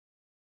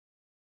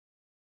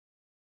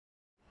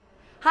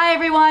Hi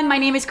everyone, my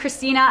name is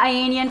Kristina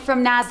Ayanian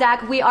from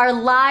Nasdaq. We are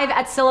live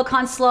at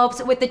Silicon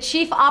Slopes with the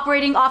Chief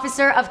Operating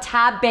Officer of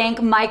Tab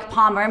Bank, Mike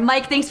Palmer.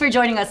 Mike, thanks for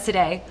joining us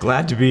today.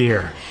 Glad to be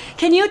here.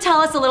 Can you tell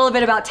us a little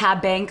bit about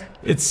Tab Bank?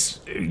 It's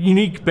a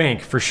unique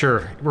bank for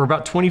sure. We're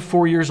about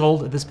 24 years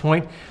old at this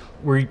point.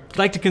 We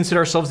like to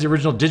consider ourselves the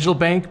original digital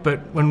bank,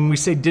 but when we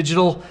say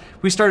digital,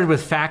 we started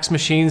with fax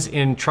machines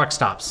in truck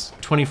stops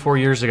 24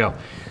 years ago.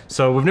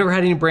 So we've never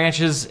had any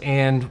branches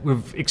and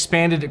we've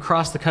expanded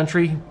across the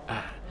country.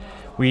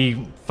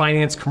 We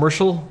finance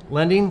commercial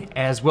lending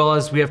as well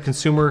as we have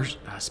consumer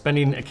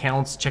spending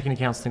accounts, checking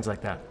accounts, things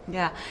like that.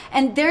 Yeah,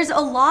 and there's a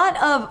lot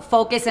of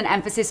focus and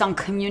emphasis on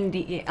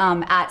community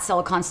at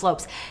Silicon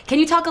Slopes. Can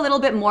you talk a little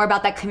bit more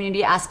about that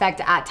community aspect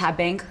at Tab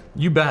Bank?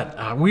 You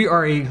bet.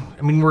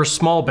 We're a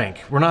small bank.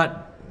 We're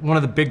not one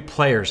of the big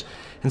players.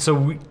 And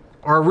so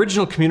our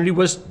original community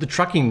was the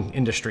trucking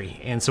industry.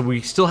 And so we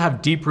still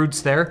have deep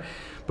roots there,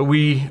 but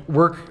we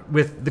work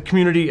with the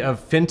community of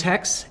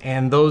fintechs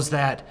and those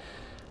that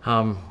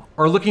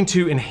are looking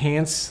to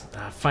enhance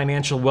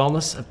financial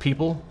wellness of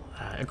people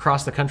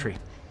across the country.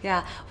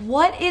 Yeah.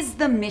 What is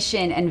the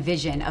mission and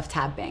vision of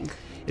Tab Bank?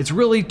 It's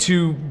really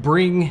to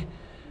bring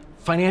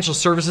financial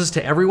services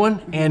to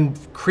everyone and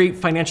create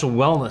financial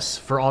wellness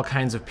for all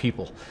kinds of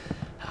people.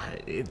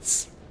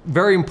 It's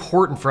very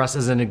important for us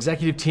as an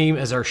executive team,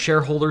 as our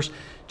shareholders,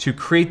 to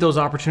create those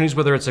opportunities,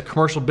 whether it's a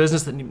commercial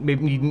business that may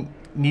be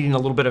needing a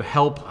little bit of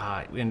help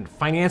in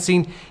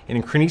financing and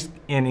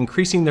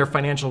increasing their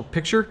financial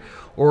picture,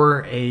 or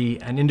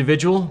an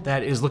individual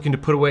that is looking to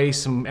put away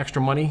some extra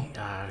money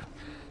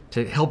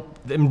to help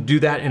them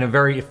do that in a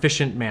very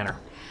efficient manner.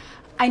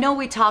 I know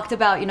we talked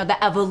about,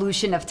 the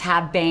evolution of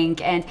Tab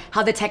Bank and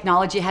how the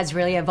technology has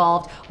really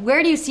evolved.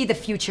 Where do you see the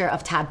future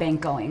of Tab Bank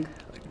going?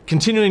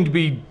 Continuing to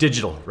be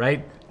digital,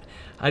 right?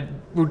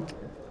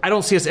 I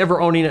don't see us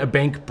ever owning a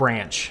bank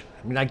branch.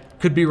 I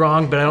could be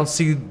wrong, but I don't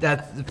see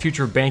that the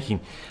future of banking.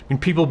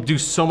 People do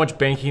so much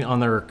banking on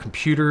their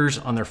computers,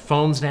 on their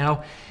phones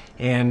now,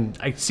 and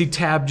I see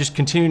Tab just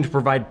continuing to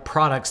provide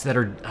products that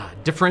are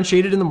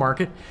differentiated in the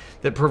market,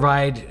 that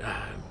provide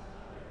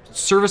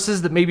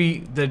services that maybe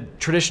the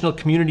traditional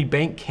community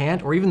bank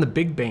can't, or even the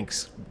big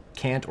banks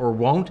can't or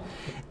won't.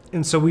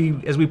 And so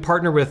as we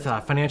partner with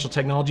financial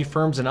technology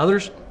firms and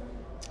others,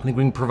 I think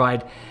we can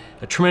provide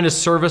a tremendous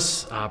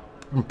service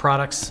and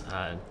products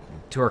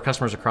to our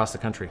customers across the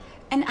country.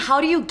 And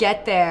how do you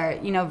get there,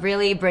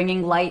 really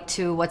bringing light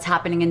to what's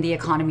happening in the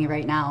economy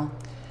right now?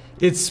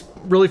 It's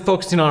really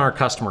focusing on our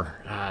customer.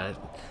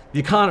 The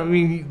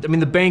economy,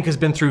 the bank has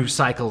been through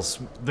cycles.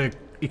 The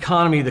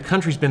economy, the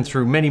country's been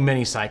through many,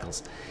 many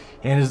cycles.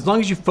 And as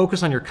long as you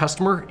focus on your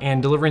customer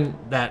and delivering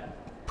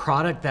that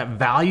product, that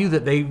value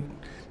that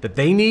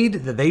they need,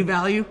 that they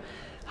value,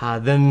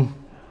 then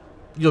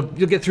you'll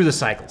get through the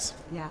cycles.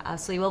 Yeah,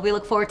 absolutely. Well, we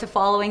look forward to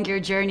following your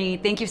journey.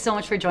 Thank you so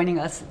much for joining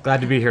us.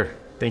 Glad to be here.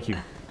 Thank you.